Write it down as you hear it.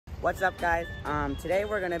What's up, guys? Today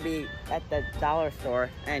we're gonna be at the dollar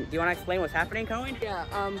store, and do you want to explain what's happening, Cohen? Yeah.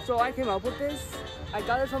 So I came up with this. I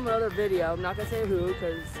got it from another video. I'm not gonna say who,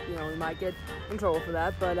 because we might get in trouble for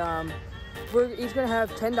that. But we're each gonna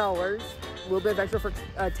have $10, a little bit of extra for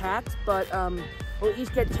tax. But we'll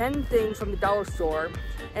each get 10 things from the dollar store,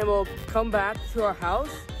 and we'll come back to our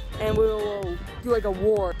house, and we'll do like a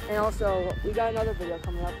war. And also, we got another video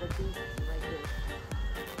coming up with these right here.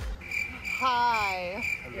 Hi.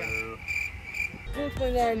 Hello. Yeah. We'll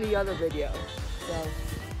explain that in the other video. So,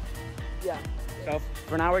 yeah. So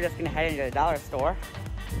for now, we're just gonna head into the dollar store,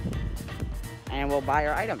 and we'll buy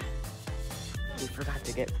our items. We forgot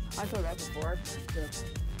to get. I saw that before.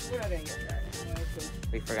 So we're not gonna get that.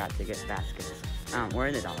 We forgot to get baskets. We're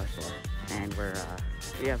in the dollar store, and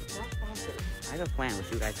we have. I have a plan, which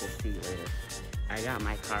you guys will see later. I got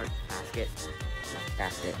my cart,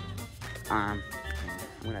 basket. I'm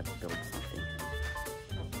gonna build something.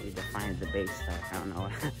 I need to find the base stuff. I don't know.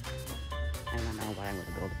 I don't know what I'm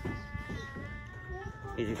gonna build.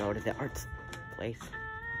 Need to go to the arts place. What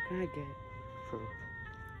can I get for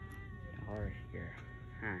 $1 here?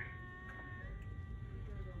 Huh.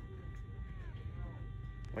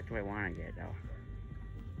 What do I want to get though?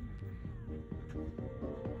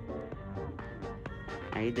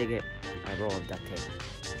 I need to get a roll of duct tape.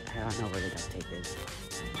 I don't know where the duct tape is.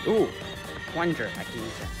 Ooh, plunger. I can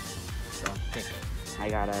use that. So, okay. I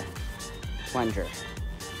got a plunger.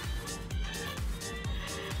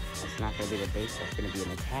 That's not going to be the base. That's going to be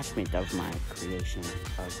an attachment of my creation.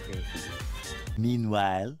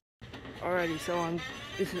 Meanwhile. Alrighty, so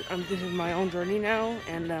this is my own journey now,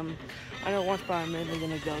 and I know one spot I'm mainly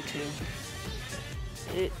gonna go to.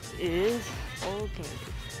 It is okay.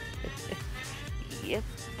 Yep,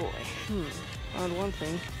 boy. Found one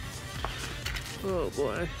thing. Oh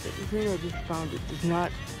boy, the thing I just found it does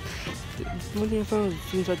not. One thing I found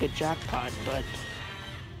seems like a jackpot, but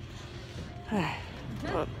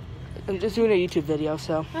well, I'm just doing a YouTube video,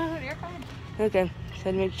 so. Oh, you're fine. Okay, just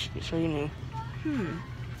had to make sure you knew.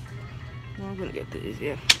 Well, I'm gonna get these,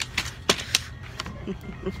 yeah. This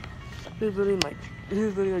is literally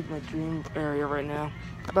like my dream area right now.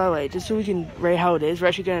 By the way, just so we can rate how it is, we're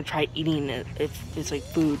actually gonna try eating it if it's like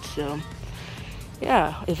food. So,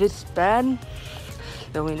 yeah, if it's bad,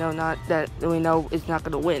 then we know it's not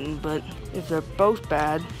gonna win. But if they're both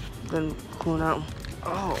bad, then cool now.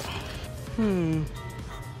 Oh,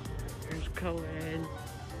 There's Cohen.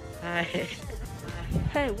 Hi.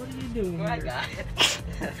 hey, what are you doing here? I got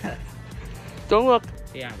it. Don't look.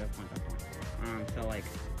 Yeah, that's fine. So like.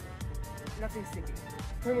 Nothing sticky.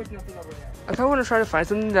 Pretty much nothing over there. I kind of want to try to find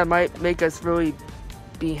something that might make us really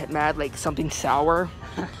be mad, like something sour.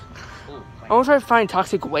 Ooh, I want to try to find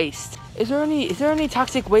toxic waste. Is there any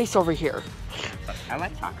toxic waste over here? I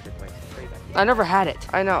like toxic waste. It's pretty good. I never had it.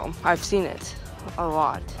 I know. I've seen it a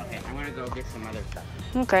lot. Okay, I'm gonna go get some other stuff.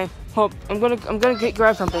 Okay. Hope I'm gonna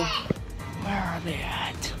grab something. Where are they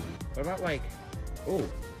at? What about like, ooh,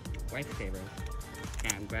 lifesavers?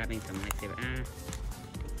 Yeah, I'm grabbing some lifesavers.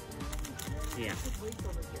 Yeah.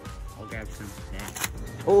 I'll grab some of that.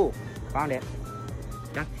 Oh, found it.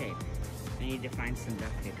 Duct tape. I need to find some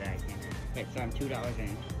duct tape that I can. Okay, so I'm $2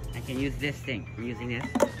 in. I can use this thing. I'm using this.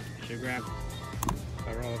 I should grab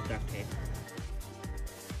a roll of duct tape.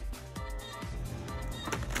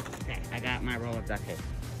 Okay, I got my roll of duct tape.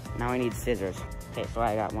 Now I need scissors. Okay, so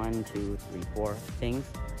I got 1, 2, 3, 4 things.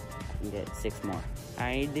 I can get 6 more.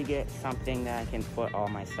 I need to get something that I can put all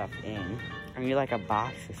my stuff in. I need like a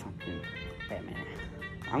box or something. Wait a minute.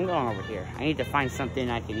 I'm going over here. I need to find something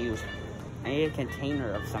I can use. I need a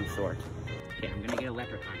container of some sort. Okay, I'm gonna get a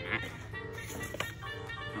leprechaun hat.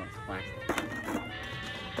 Oh, it's plastic.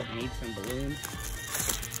 I need some balloons.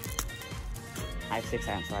 I have 6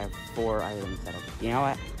 items, so I have 4 items that'll. You know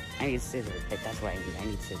what? I need scissors. Okay, that's what I need. I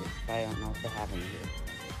need scissors. But I don't know if they have any here.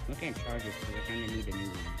 I'm looking at chargers because I'm gonna need a new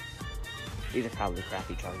one. These are probably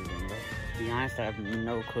crappy chargers anyway. To be honest, I have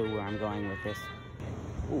no clue where I'm going with this.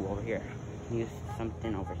 Ooh, over here. Use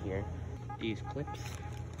something over here. These clips.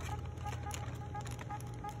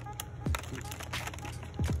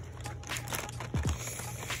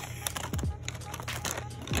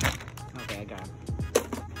 Okay, I got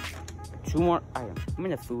 2 more items. I'm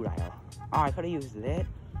in the food aisle. Oh, I could have used that.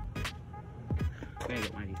 I'm gonna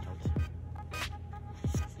get one of these totes.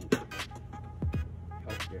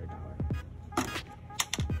 Totes, they're $1.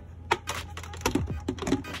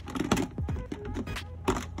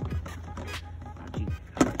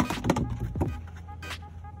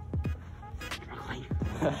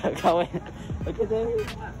 Go in. Look at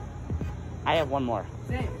this. I have one more.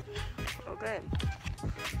 Same. Okay.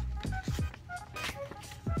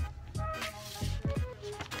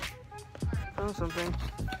 found something.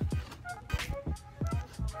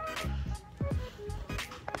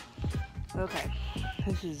 Okay,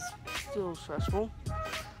 this is still stressful.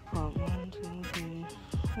 1, 2, 3,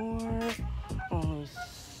 4. Only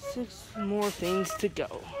 6 more things to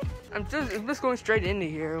go. I'm just going straight into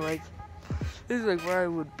here. Like, this is like where I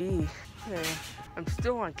would be. Yeah, I'm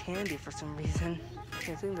still on candy for some reason.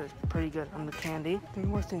 I think that's pretty good on the candy. 3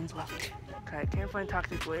 more things left. Okay, I can't find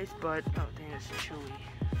toxic waste, but oh dang, it's chewy.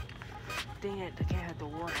 Dang it, I can't have the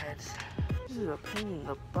warheads. This is a pain in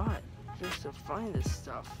the butt just to find this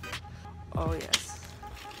stuff. Oh yes.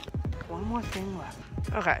 1 more thing left.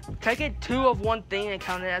 Okay, can I get 2 of one thing and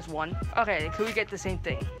count it as 1? Okay, can we get the same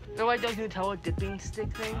thing? They're like those Nutella dipping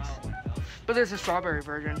stick things. But there's a strawberry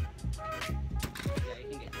version. Yeah, you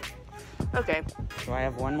can get it. Okay. So I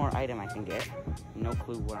have 1 more item I can get. No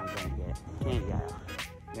clue what I'm gonna get. Candy aisle.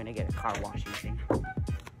 I'm gonna get a car washing thing.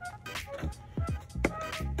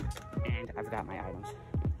 And I've got my items.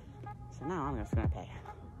 So now I'm just gonna pay.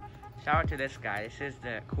 Shout out to this guy. This is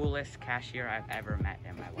the coolest cashier I've ever met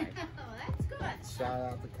in my life. Oh, that's good. Shout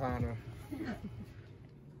out to Connor.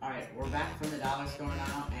 Alright, we're back from the dollar store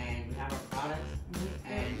now, and we have our products.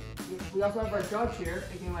 And we also have our judge here,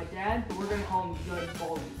 again my dad, but we're gonna call him Judge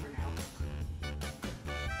Baldy for now.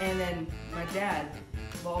 And then my dad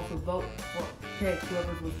will also vote for pick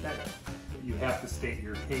whoever's was better. You have to state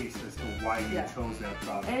your case as to why you chose that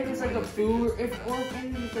product. And if it's like a food, if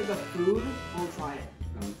it's like a food, we'll try it.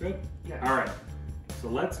 Sounds good? Yeah. All right. So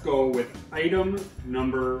let's go with item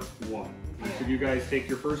number 1. Each of you guys take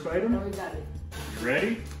your first item. We got it. You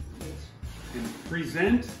ready? And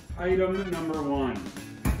present item number 1.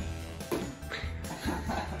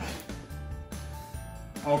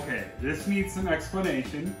 Okay, this needs some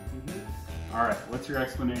explanation. All right, what's your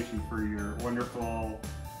explanation for your wonderful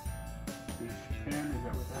fish pan? Is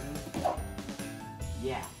that what that is?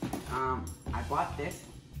 yeah, I bought this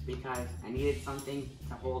because I needed something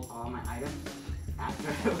to hold all my items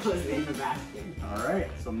after it was in the basket. All right,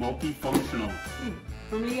 so multifunctional.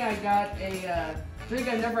 For me, I got a drink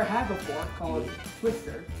I've never had before called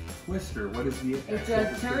Twister. Twister, what is the It's actual a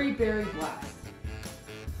Twister? cherry berry blast.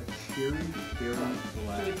 A cherry berry blast.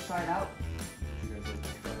 So we try it out. You guys like to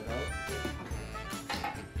try it out?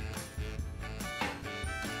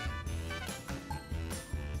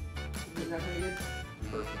 Is that pretty good?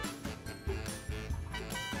 Perfect.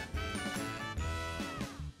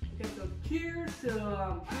 Okay, so cheers to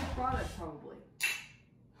good products, probably.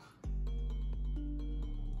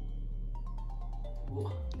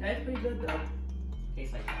 Ooh, That's pretty good, though.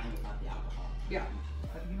 tastes like wine without the alcohol. Yeah.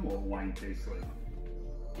 How do you know what wine tastes like?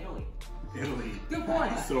 Italy. Italy. Good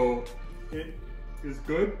point. So it is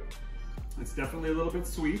good. It's definitely a little bit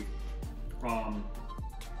sweet.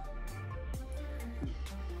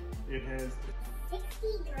 It has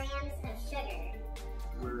 60 grams of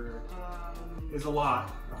sugar. is a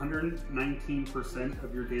lot, 119%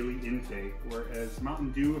 of your daily intake, whereas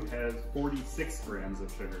Mountain Dew has 46 grams of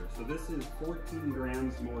sugar. So this is 14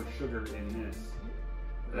 grams more sugar in this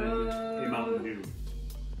than a Mountain Dew.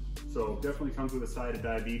 So definitely comes with a side of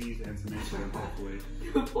diabetes and some insulin, hopefully.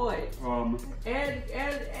 Good point.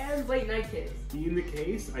 And late night kids. Being the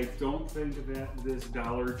case, I don't think that this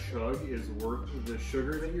dollar chug is worth the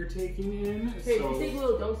sugar that you're taking in. Hey, So you take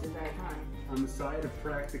little doses at a time. on the side of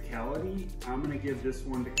practicality, I'm gonna give this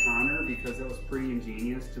one to Connor because that was pretty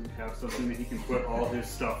ingenious to have something that he can put all his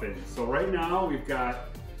stuff in. So right now we've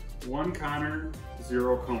got 1 Connor,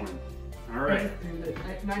 0 Cohen. All right.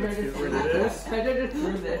 Let's get rid of this. I just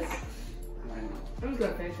threw this. I'm just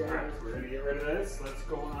gonna finish it. All right, we're gonna get rid of this. Let's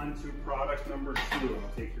go on to product number 2.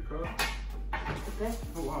 I'll take your cup. Okay.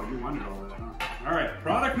 Oh wow, you wanted all that, huh? All right,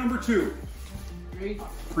 product number 2. 3.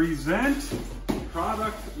 Present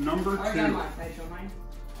product number 2. I got mine. Can I show mine?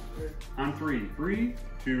 On 3. 3,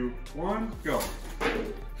 2, 1, go.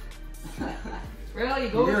 Really?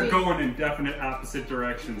 Go We're with me. going in definite opposite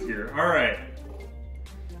directions here. All right.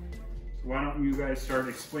 Why don't you guys start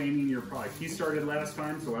explaining your product? He started last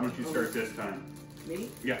time, so why don't you start this time? Me?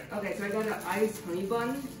 Yeah. Okay, so I got an iced honey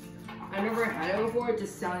bun. I never had it before. It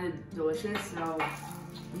just sounded delicious, so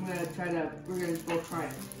I'm gonna try to. We're gonna both try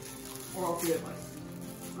it, or all 3 of us.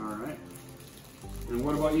 All right. And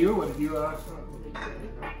what about you? What did you?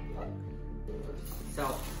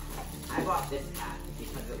 So, I bought this hat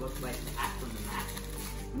because it looks like the hat from the Mac.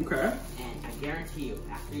 Okay. And I guarantee you,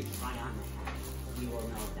 after you try on the hat, you will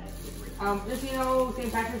know that it's real. Just so you know,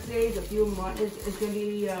 St. Patrick's Day is a few months. It's gonna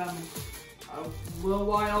be a little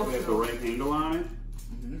while. We have the right angle on it.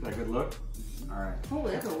 Is that a good look? All right.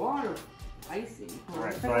 Holy, that's a lot of Icing.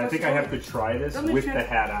 Alright, so I think I have to try this with the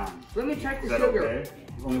hat on. Let me check the Is that sugar. okay?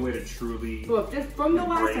 The only way to truly Look, just from the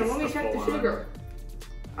last time, let me check the full sugar.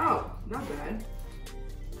 Oh, not bad.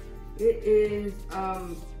 It is, well,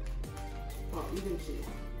 you can see.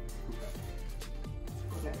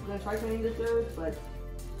 Okay, I'm gonna try something this third, but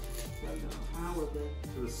I don't know how with it.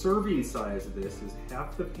 So the serving size of this is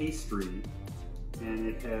half the pastry, and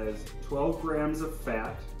it has 12 grams of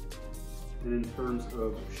fat, and in terms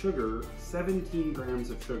of sugar, 17 grams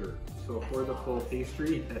of sugar. So for the full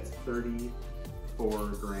pastry, that's 34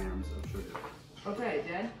 grams of sugar. Okay,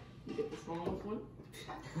 Dad, you get the smallest one.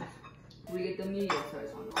 We get the medium size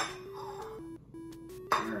one.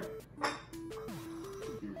 Alright.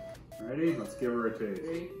 Ready? Let's give her a taste.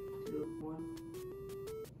 3, 2, 1.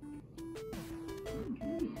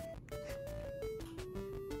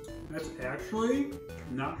 That's actually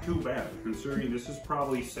not too bad, considering this is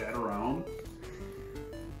probably sat around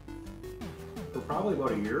for probably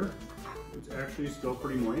about a year. It's actually still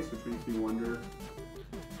pretty moist, which makes me wonder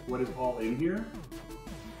what is all in here.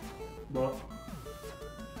 But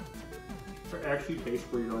it actually tastes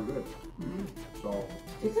pretty darn good. So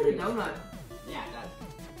It's like a donut. Yeah, it does.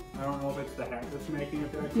 I don't know if it's the hat that's making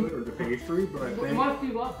it that good or the pastry, but I It think must be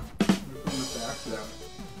luck. from the fact that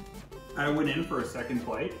I went in for a second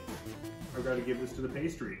plate, I've got to give this to the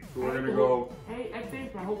pastry. So we're gonna go. Hey, I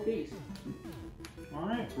finished my whole piece. All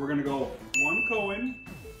right, so we're gonna go 1 Cohen,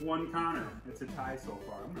 1 Connor. It's a tie so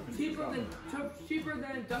far. I'm gonna finish this up. Cheaper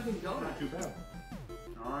than Dunkin' Not Donuts. too bad.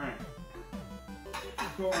 All right.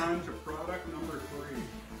 Let's go on to product number 3.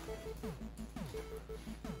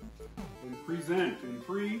 And present in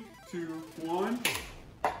 3, 2, 1.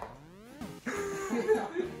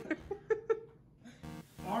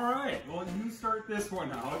 All right, well, you start this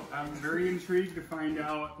one out. I'm very intrigued to find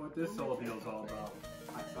out what this whole deal's all about.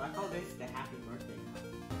 So I call this the happy birthday cup.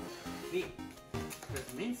 See,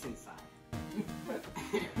 there's mints inside.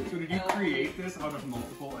 So did you create this out of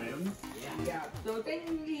multiple items? Yeah. Yeah, so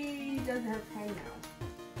technically he doesn't have pen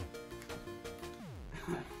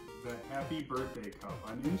now. The happy birthday cup.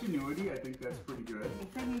 On ingenuity, I think that's pretty good.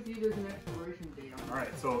 And technically there's an expiration date on it. All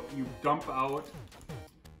right, so you dump out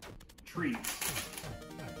treats.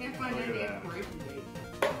 I can't find Look any at that. expiration date.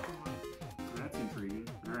 That's intriguing.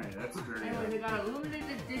 All right, that's very Anyway, they got a limited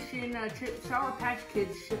edition Sour Patch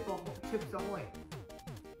Kids Chips Ahoy.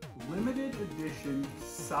 limited edition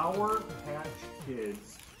Sour Patch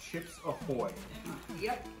Kids Chips Ahoy.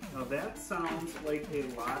 Yep. Now that sounds like a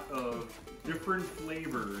lot of different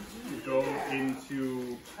flavors go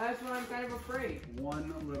into That's what I'm kind of afraid.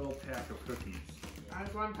 one little pack of cookies.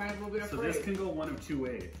 That's why I'm kind of a little bit So afraid. this can go one of 2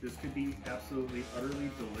 ways. This could be absolutely, utterly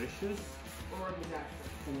delicious, Or a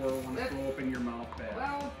disaster. or want to throw up in your mouth bad.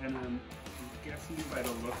 Well- And I'm guessing by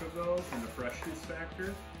the look of those and the freshness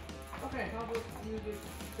factor, Okay, how about you just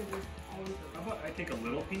finish all of them? how about I take a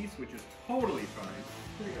little piece, which is totally fine.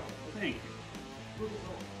 Here we go. Thank you. Move it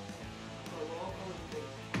over. So we'll all go with the big.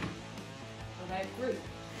 Okay, 3.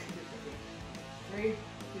 3, 2,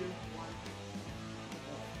 1.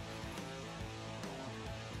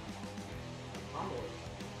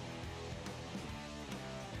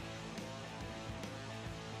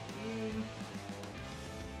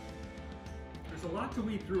 There's a lot to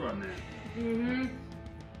weed through on that. Mm-hmm.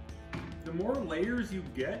 The more layers you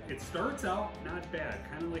get, it starts out not bad,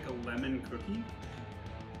 kind of like a lemon cookie.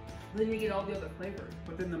 Then you get all the other flavors.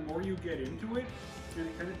 But then the more you get into it, then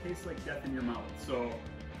it kind of tastes like death in your mouth. So,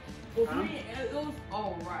 Well, for me, it was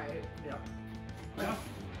alright. yeah. Yeah.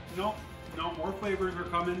 No, more flavors are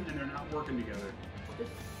coming and they're not working together.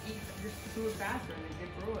 Just chew it faster and then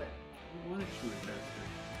get through it. I want to chew it faster.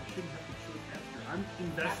 I shouldn't have to chew it faster. I'm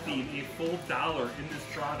investing a full $1 in this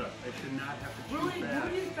product. I should not have to chew Really, fast.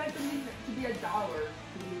 would you expect them to be $1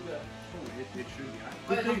 to be good? Oh, it should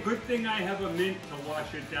be. Good thing I have a mint to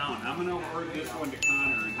wash it down. I'm gonna award this one to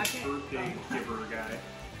Connor and his birthday giver guy.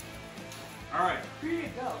 All right. Here you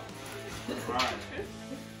go. All right.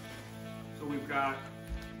 So we've got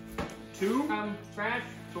 2 Trash.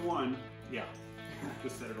 to 1. Yeah.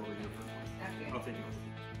 Just set it over here for now. Okay. I'll take it over.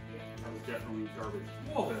 That was definitely garbage.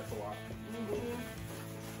 Whoa, that's a lot.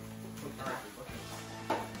 All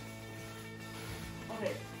right.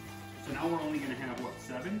 Okay. So now we're only gonna have what,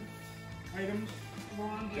 7 items?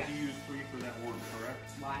 Wrong. Yeah. You used 3 for that one, correct?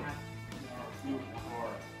 Well, I have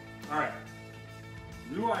All right.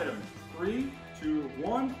 New item. 3, 2,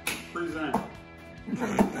 1. Present.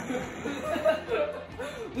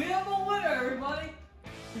 We have a winner, everybody.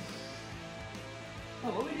 Oh,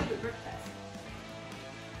 what do we do with brick test?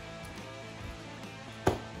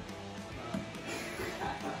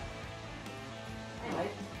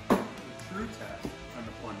 The true test on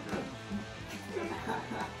the plunger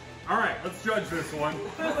let's judge this one.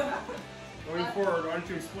 Going forward, why don't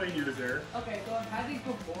you explain yours there? Okay, so I've had these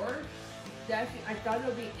before. I thought it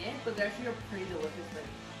would be it, but they're actually a pretty delicious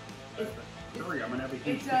thing. Sorry, I'm gonna have a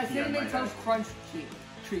huge It's cookie on Cinnamon my Toast head. Crunch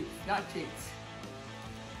treats, not treats.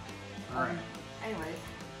 All right. Anyways,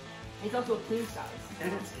 it's also a king size.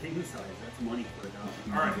 And it's king size. That's money for a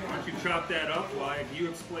dollar. All right, why don't you chop that up while you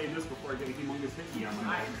explain this before I get a humongous hickey on my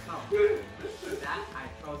Alright, head. so that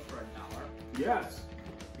I chose for $1 Yes.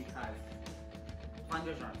 because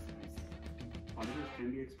plungers are expensive. Plungers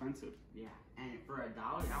can be expensive. Yeah, and for $1,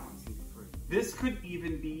 that one seems free. This could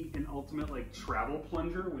even be an ultimate like travel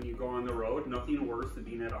plunger when you go on the road. Nothing worse than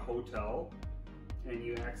being at a hotel and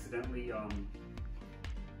you accidentally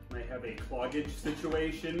might have a cloggage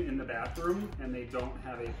situation in the bathroom and they don't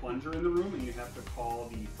have a plunger in the room and you have to call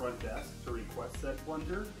the front desk to request that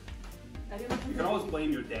plunger. You can always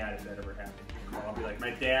blame your dad if that ever happens. I'll be like, my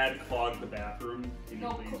dad clogged the bathroom. Can you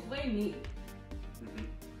No, please? blame me.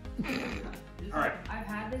 All right. I've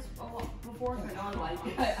had this before, so I don't like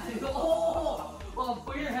it. Oh, well,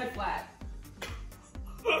 put your head flat.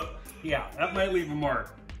 Yeah, that might leave a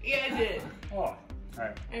mark. Yeah, it did. Oh, all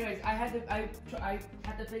right. Anyways, I had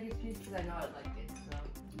the biggest piece because I know I liked it.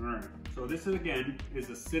 So. All right. So this is, again is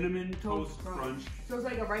a cinnamon toast crunch. So it's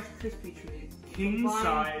like a Rice Krispie treat. King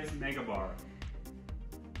size mega bar.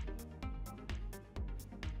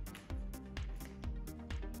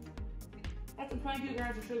 That's 22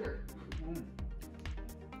 grams of sugar.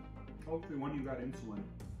 Hopefully one you got insulin.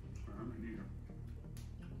 I'm gonna need it.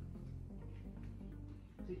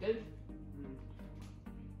 Is it good?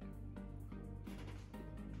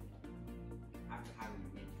 After having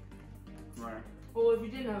a mint. Right. Well, if you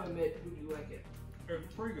didn't have a mint, would you like it?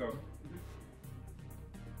 It's pretty good.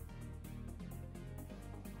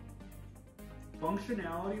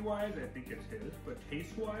 Functionality wise, I think it's his, but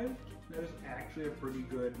taste wise, that is actually a pretty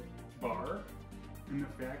good bar. And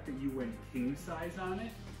the fact that you went king size on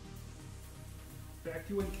it,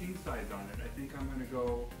 I think I'm gonna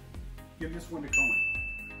go give this one to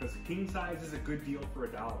Cohen. Because king size is a good deal for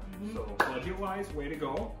 $1. So budget wise, way to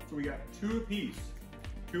go. So we got 2 apiece,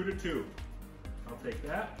 2 to 2. I'll take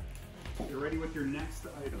that. You're ready with your next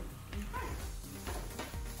item.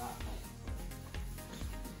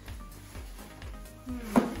 What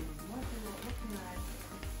can I?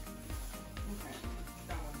 Okay,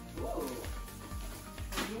 that one. Whoa.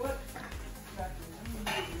 You know what?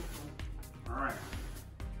 All right.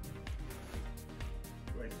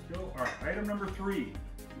 Do I still? All right. Item number 3.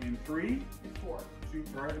 In 3, It's 4. 2.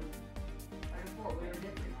 All right. I have 4. We are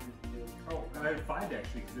different. Oh, I have 5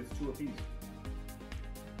 actually because it's 2 apiece.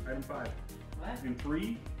 Item 5. What? In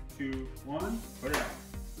 3, 2, 1. Put it out.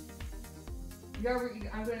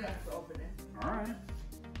 I'm gonna have to open it. All right.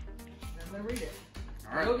 I'm gonna read it.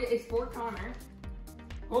 All right. Okay, it's for Connor.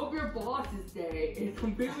 Hope your boss's day is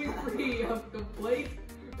completely free of complaints,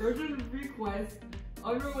 urgent requests,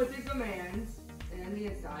 unrealistic demands, and then the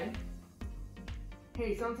inside.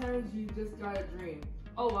 Hey, sometimes you just gotta dream.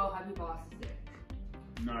 Oh well, happy boss's day.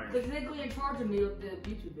 Nice. They're technically in charge of me with the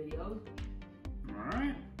YouTube videos. All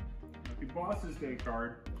right. Happy Boss's Day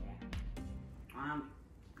card.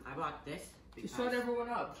 I bought this To because shut everyone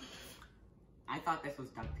up. I thought this was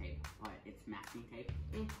duct tape, but it's masking tape.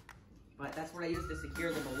 But that's what I used to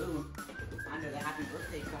secure the balloon under the happy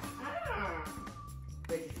birthday stuff. Ah.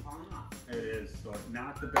 But it's falling off. It is. So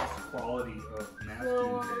not the best quality of masking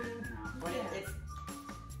So, tape. No, but it's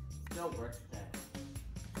still worth it.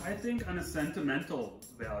 I think on a sentimental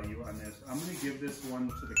value on this, I'm going to give this one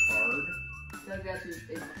to the card. That's actually,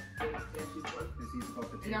 it's actually good. As he's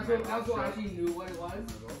about to take And my also last actually knew what it was.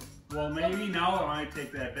 shot. Well, maybe now I might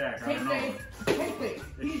take that back. I don't know. Take this.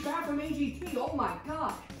 He's back from AGT. Oh my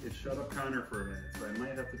god. It shut up Connor for a minute, so I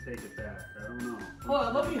might have to take it back. I don't know. Hold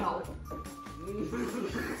on, let me help.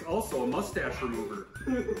 It's also a mustache remover.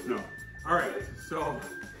 No. All right, so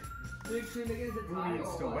Make sure they get it who tie needs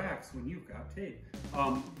or to what? wax when you've got tape?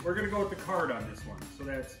 We're gonna go with the card on this one. So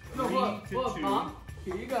that's 3 No, to look, 2. Mom.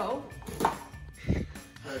 Here you go.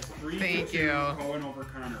 That's 3 Thank to 2 you. going over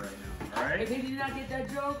Connor right now. All In right. case you did not get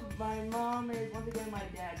that joke, my mom is once again my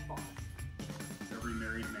dad's boss. Every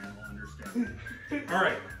married man will understand. All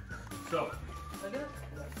right. So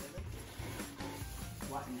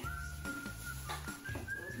What next?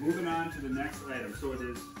 moving on to the next item. So it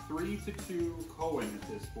is 3 to 2 Cohen at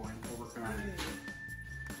this point over Connor.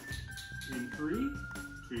 In 3,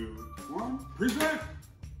 2, 1, present.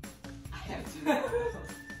 I have 2.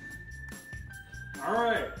 All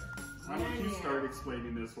right. Why don't you start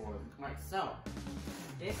explaining this one? Alright, so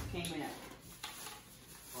this came in.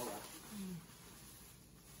 Hold up.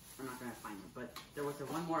 I'm not gonna find it, but there was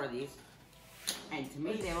one more of these. And to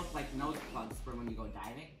me, they look like nose plugs for when you go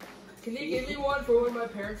diving. Can you give me one for when my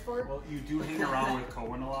parents fart? Well, you do hang around with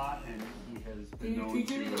Cohen a lot, and he has been known Can you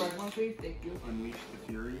give me the to right one, please? Thank you. unleash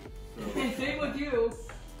the fury. So Same with you.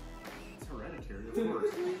 it's hereditary, of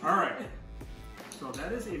course. All right. So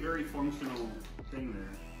that is a very functional thing there.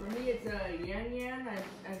 For me, it's a yan yan.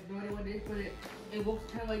 I have no idea what it is, but it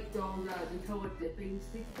looks kind of like those Nutella dipping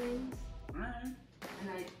stick things. All right. And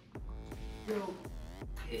I go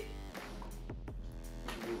it.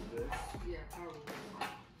 Move this. Yeah, probably.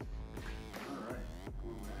 All right.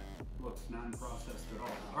 Well, that looks non-processed at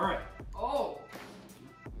all. All right. Oh.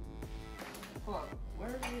 Hold on. Where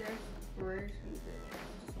is the expiration date?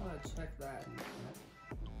 Just want to check that.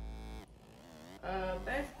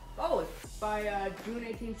 Best. Oh, it's by June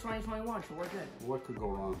 18th, 2021. So we're good. What could go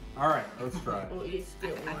wrong? All right. Let's try it. Well, it's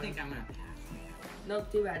still I think I'm gonna pass. No,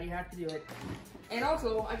 too bad. You have to do it. And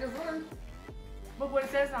also, I just learned. Look what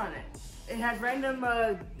it says on it. It has random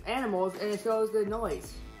animals, and it shows the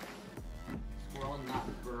noise. Squirrel,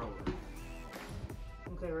 not burrower.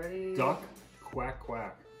 Okay, ready? Duck, quack,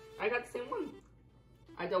 quack. I got the same one.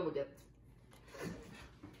 I double dipped.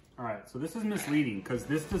 All right. So this is misleading because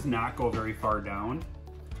this does not go very far down.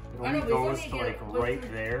 It I know, only but goes it's to only like get- right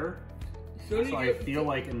there. So I feel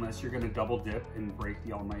like unless you're gonna double dip and break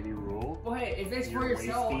the almighty rule, Well, hey, if it's for you're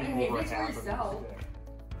yourself, wasting hey, if over it's for half of yourself,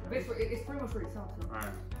 the stick. it's pretty much for yourself. So. All right.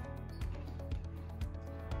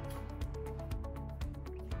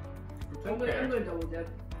 It's I'm okay. gonna double dip.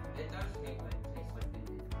 It does taste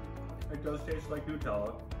like the It does taste like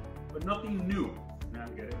Nutella, but nothing new. Now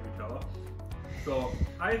get it, Nutella. So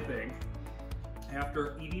I think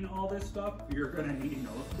after eating all this stuff, you're gonna need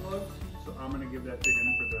nose plugs. So I'm gonna give that to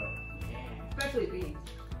him for the Especially beans.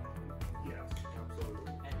 yes,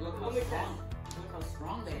 absolutely. And look how Look at strong. Look how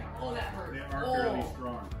strong they are. Oh, that hurt. They are oh. fairly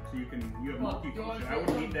strong, so you have Well, do you want multifunction. to I would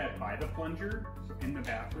take leave that by the plunger so in the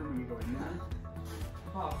bathroom when you go in there.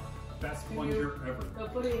 Oh. Best Can plunger you- ever. So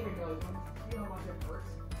put it in your nose. You know how much it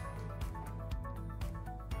hurts.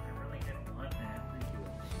 I really didn't want that. Thank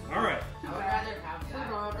you. All right. I would rather have that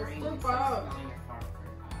Stop, during stop. smelling your fart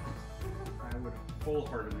for I would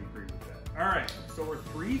wholeheartedly agree with that. All right, so we're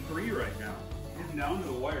 3-3 right now. Getting down to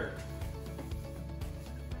the wire.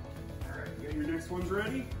 All right, you got your next ones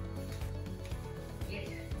ready? Yeah.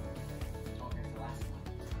 Oh, here's the last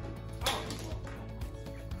one.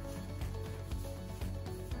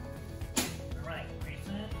 All right,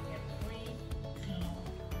 reset. In 3, 2,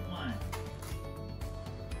 1.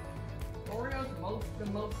 Oreos, the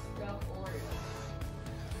most stuffed Oreos.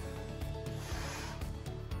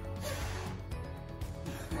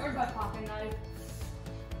 Where's my pocket knife?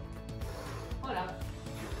 Hold up.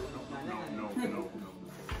 No. I know.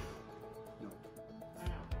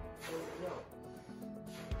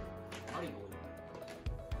 Party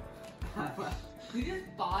balloon. You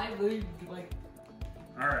just buy really like.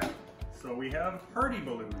 All right, so we have party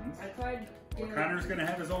balloons. I tried. getting- Connor's gonna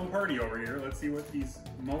have his own party over here. Let's see what these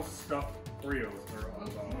most stuffed Oreos are all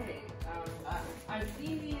about. Okay. I've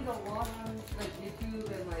seen these a lot on like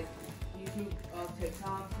YouTube and like YouTube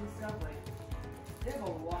TikToks and stuff. Like, there's a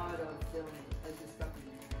lot of filling like this stuff in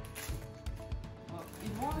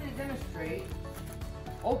there. You want me to demonstrate?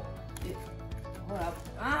 Oh, hold up.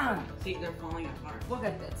 Ah, See, they're falling apart. look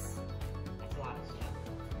at this. That's a lot of stuff.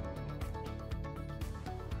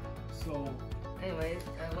 So Anyways,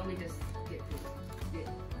 let me just get to it.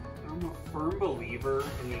 I'm a firm believer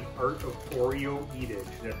in the art of Oreo eatage,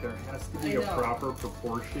 that there has to be I a know. proper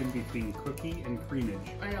proportion between cookie and creamage.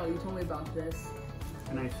 I know, you told me about this.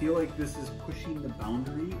 And I feel like this is pushing the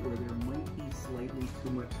boundary where there might be slightly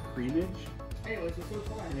too much creamage. Anyways, it's so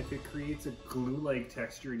far. And if it creates a glue-like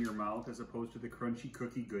texture in your mouth as opposed to the crunchy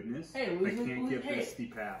cookie goodness, Hey, I can't give this the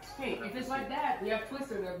pass. Hey, if it's like that, we have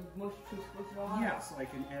Twister that most Twister all Yeah, so I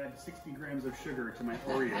can add 60 grams of sugar to my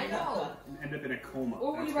Oreos I know. and end up in a coma.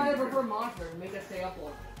 Or would That's you gonna rather be prefer good. Monster and make us stay up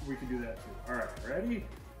all We can do that too. All right, ready?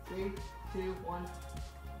 3, 2, 1.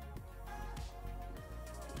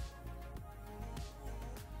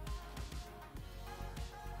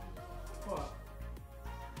 What?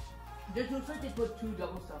 This looks like they put 2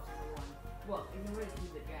 double stuffs into one. Look, you can really see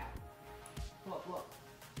the gap. Look.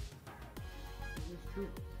 This is true.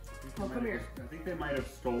 Oh, come here. I think they might have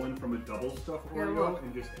stolen from a double stuffed Yeah, Oreo look.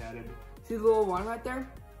 and just added. See the little one right there?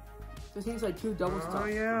 This seems like 2 double stuffs. look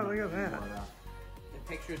at that. The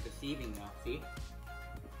picture is deceiving though, see?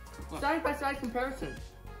 Side by side comparison.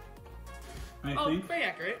 I Oh, think pretty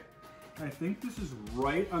accurate. I think this is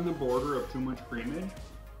right on the border of too much creamage,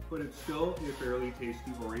 but it's still a fairly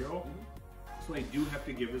tasty Oreo. So I do have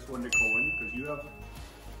to give this one to Cohen because you have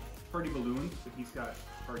party balloons, but he's got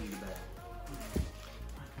party in the bag.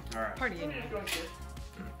 All right. Party in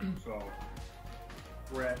So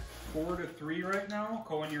we're at 4-3 right now.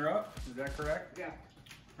 Cohen, you're up. Is that correct? Yeah.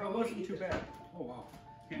 That wasn't too bad. Oh wow.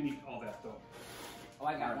 Can't eat all that though. Oh,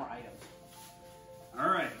 I got more items. All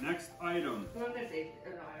right. Next item. No, I'm gonna say,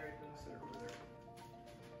 no, I already know. Set it over there.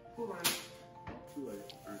 Hold on. Too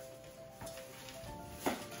late. All right.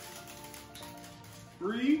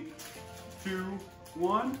 3, 2,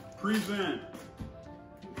 1. Present.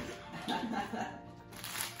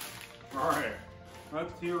 All right.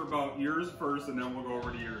 Let's hear about yours first, and then we'll go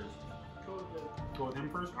over to yours. Go with him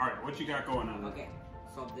first. All right. What you got going on? Okay,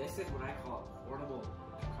 so this is what I call a portable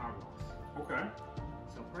car wash. Okay.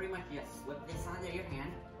 So pretty much you just slip this onto your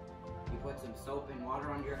hand, you put some soap and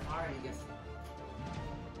water under your car, and you just...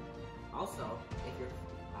 Also, if your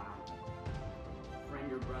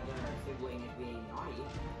friend or brother or sibling is being naughty...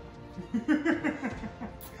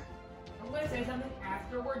 I'm gonna say something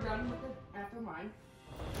after we're done with it, after mine.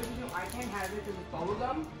 Because, you know, I can't have it because it's bubble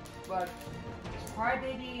gum, but try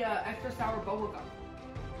the extra sour bubble gum.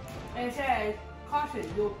 And it says, caution,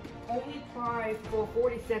 you'll only try for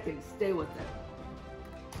 40 seconds. Stay with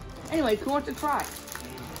it. Anyways, who wants to try?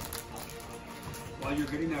 While you're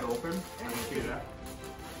getting that open, I can see that.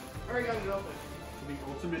 Already got it open. So the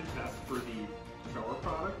ultimate test for the shower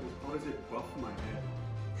product is how does it buff my head?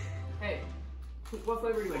 Hey, what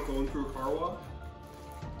flavor do It's you like want? going through a car wash.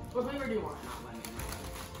 What flavor do you want? Not lemon.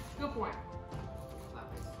 Good point.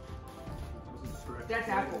 Doesn't stretch. That's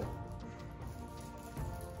apple.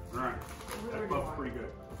 All right. What flavor That do you buff's want? pretty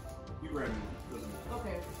good. You grab me. Doesn't matter.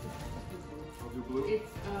 Okay. I'll do blue. It's,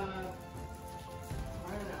 I don't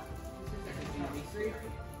know. This is three.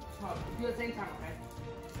 Oh, do it at the same time, okay?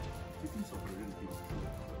 You can still put it in people.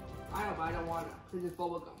 I know, but I don't want it because it's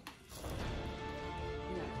bubble gum.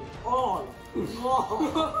 Yeah. Oh!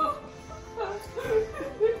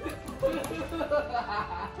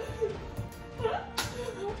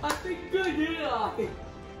 I think good, didn't I?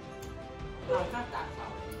 No, it's not that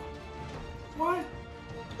sour. What?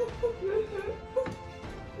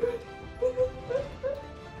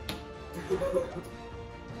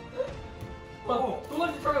 Oh. Who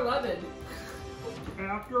wants to try lemon?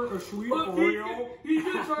 After a sweet Look, Oreo, he's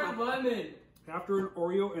gonna try lemon. after an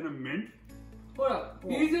Oreo and a mint, Hold up.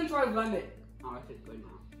 He's gonna try lemon. Oh, this is good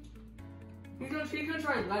now. She's gonna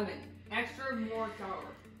try lemon. Extra more sour.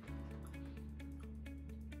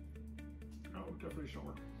 oh, definitely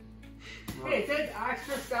shower. Hey, it says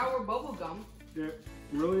extra sour bubble gum. It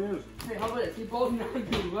really is. Hey, how about this? We both now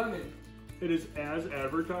do lemon. It is as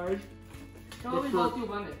advertised, How we both do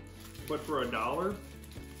lemon? but for $1.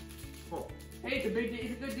 Oh, Hey, it's a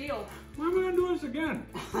good deal. why am I gonna do this again?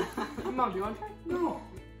 Mom, do you want to try? No.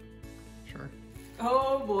 Sure.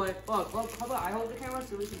 Oh boy. Look, how about I hold the camera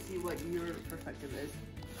so we can see what your perspective is.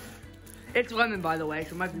 It's lemon, by the way,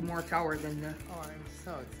 so it might be more sour than the... Oh, I'm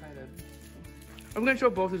so excited. I'm gonna show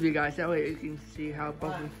both of you guys, that way you can see how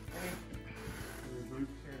both of you... Mhm.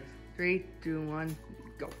 3, 2, 1,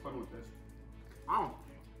 go. Fun with this. Oh.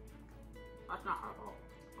 That's not alcohol.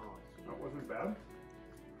 Oh, That wasn't bad.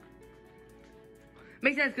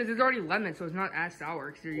 Makes sense, because it's already lemon, so it's not as sour,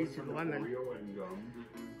 because you're used to Wasn't lemon. Oreo and gum.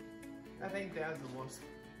 I think that's the most. Do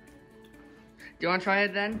you want to try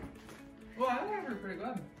it then? Well, I think they're pretty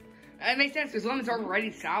good. It makes sense, because lemon's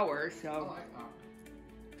already sour, I so... like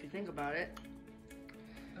that. If you think about it.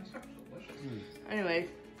 That's actually delicious. Anyways,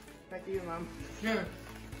 back to you, Mom. Yeah.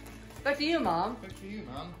 Back to you, Mom. Back to you,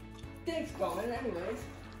 Mom. Thanks, Cohen. Anyways.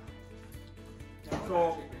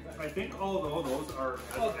 So, I think all of those are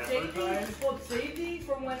as advertised. Save these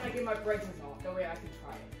from when I get my braces off. That way I can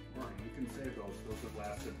try it. Alright, you can save those. Those have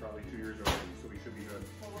lasted probably 2 years already, so we should be good.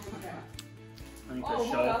 Okay. I think Oh, the hold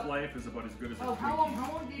shelf up. life is about as good as a Oh, Twinkie. how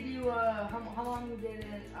long did you, how long did it,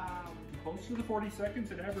 Close to the 40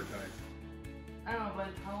 seconds it advertised. I don't know, but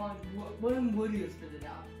how long, when would you spit it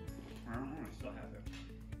out? I don't know, I still have it.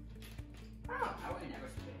 Oh, I would never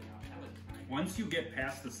spit it out. That was fine. Once you get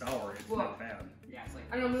past the sour, it's Well, not bad. Yeah, it's like.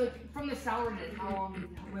 I don't know, like, from the sourness, how long,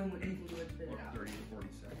 when would you think you would spit it About out? 30 to 40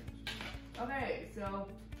 seconds. Okay, so,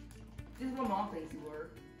 this is what Mom thinks you were.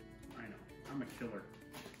 I know, I'm a killer.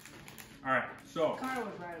 Alright, so, Kind of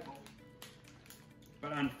was radical.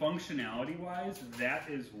 but on functionality wise, that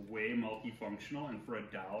is way multifunctional, and for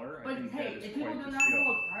 $1, I But think hey, that is if people quite do the not know steal.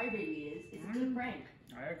 what Crybaby is, it's a good prank.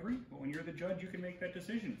 I agree, but when you're the judge, you can make that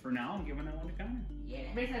decision. For now, I'm giving that one to Connor. Yeah.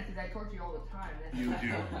 It makes sense because I torture you all the time. That's You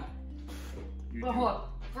do. You But do. hold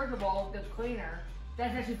up. First of all, the cleaner,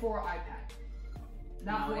 that's actually for iPad.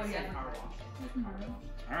 Not for No, what it you said have car to wash. play. It was car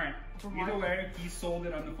wash. Alright, For either my- way, he sold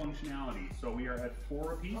it on the functionality. So we are at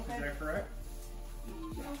 4 apiece, Okay. is that correct? No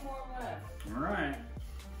more left. Alright.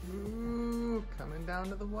 Ooh, coming down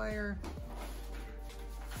to the wire.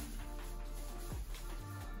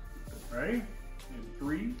 Ready? In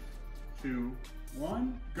 3, 2,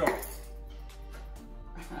 1, go.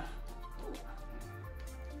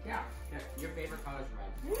 Yeah, your favorite color is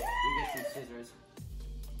red. You get some scissors.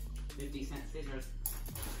 50-cent scissors.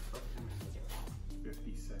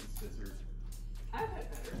 50-cent scissors. I've had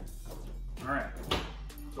better. All right.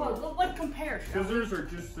 Well, let's compare. shall we? Scissors are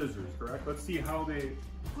just scissors, correct? Let's see how they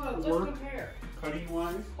Hold up, work let's compare.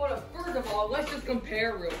 cutting-wise. Hold up, first of all, let's just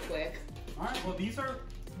compare real quick. All right, well, these are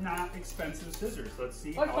not expensive scissors. Let's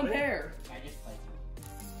see Let's how compare. I just played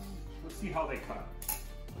let's see how they cut.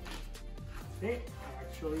 They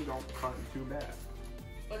actually don't cut too bad.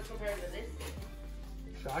 Let's compare to this.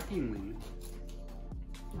 Shockingly.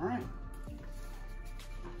 All right.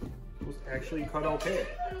 Those actually cut okay.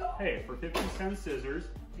 Hey, for 50-cent scissors,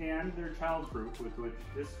 and they're childproof,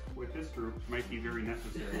 with this group might be very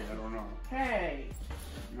necessary. I don't know. Hey.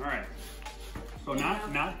 All right. So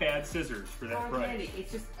not bad scissors for that Cotton price. candy.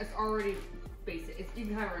 It's already basic. You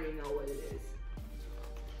kind of already know what it is.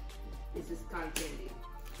 It's just cotton candy.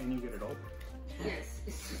 Can you get it open? Yes.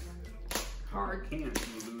 It's just hard. Can't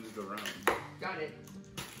you lose the round? Got it.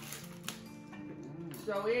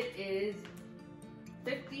 So it is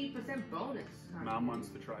 50% bonus. Mom wants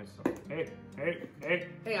to try some. Hey.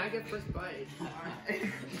 Hey, I get first bite.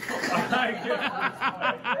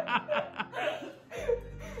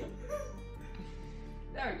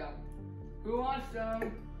 There we go. Who wants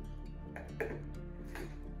some?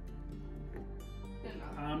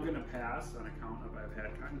 I'm gonna pass on account of I've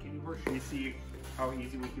had cotton candy before. Should we see how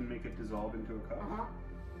easy we can make it dissolve into a cup?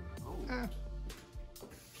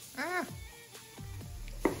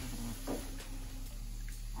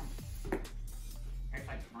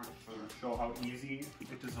 Show how easy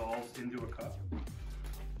it dissolves into a cup.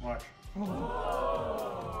 Watch.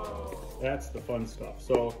 That's the fun stuff.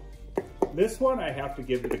 So this one I have to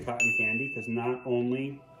give to the cotton candy because not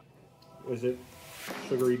only is it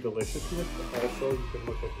sugary deliciousness, but also you can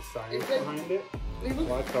look at the science behind it.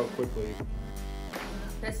 Watch how quickly.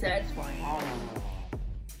 That's satisfying.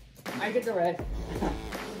 I get the red.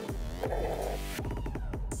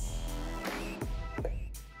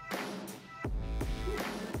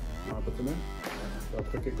 I'll put them in. How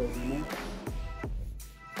quick it goes in there.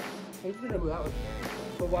 I'm just gonna move out with it.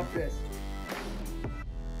 So watch this.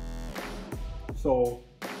 So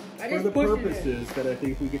I for just the pushed it in. purposes that I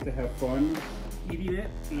think we get to have fun eating it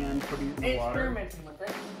and putting it in the water. Experimenting with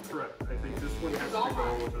it. Correct. I think this one has It's to all go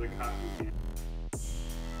mine. to the cotton candy.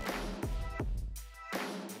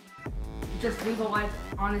 Just leave a like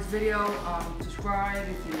on this video. Subscribe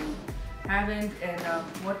if you haven't. And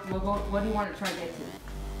what do you want to try to get to?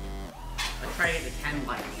 Let's try to get to 10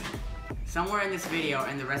 likes. Somewhere in this video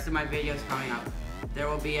and the rest of my videos coming up, there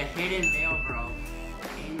will be a hidden veil girl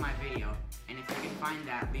in my video. And if you can find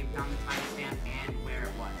that, leave down the timestamp and where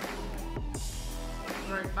it was.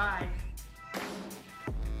 Alright, bye.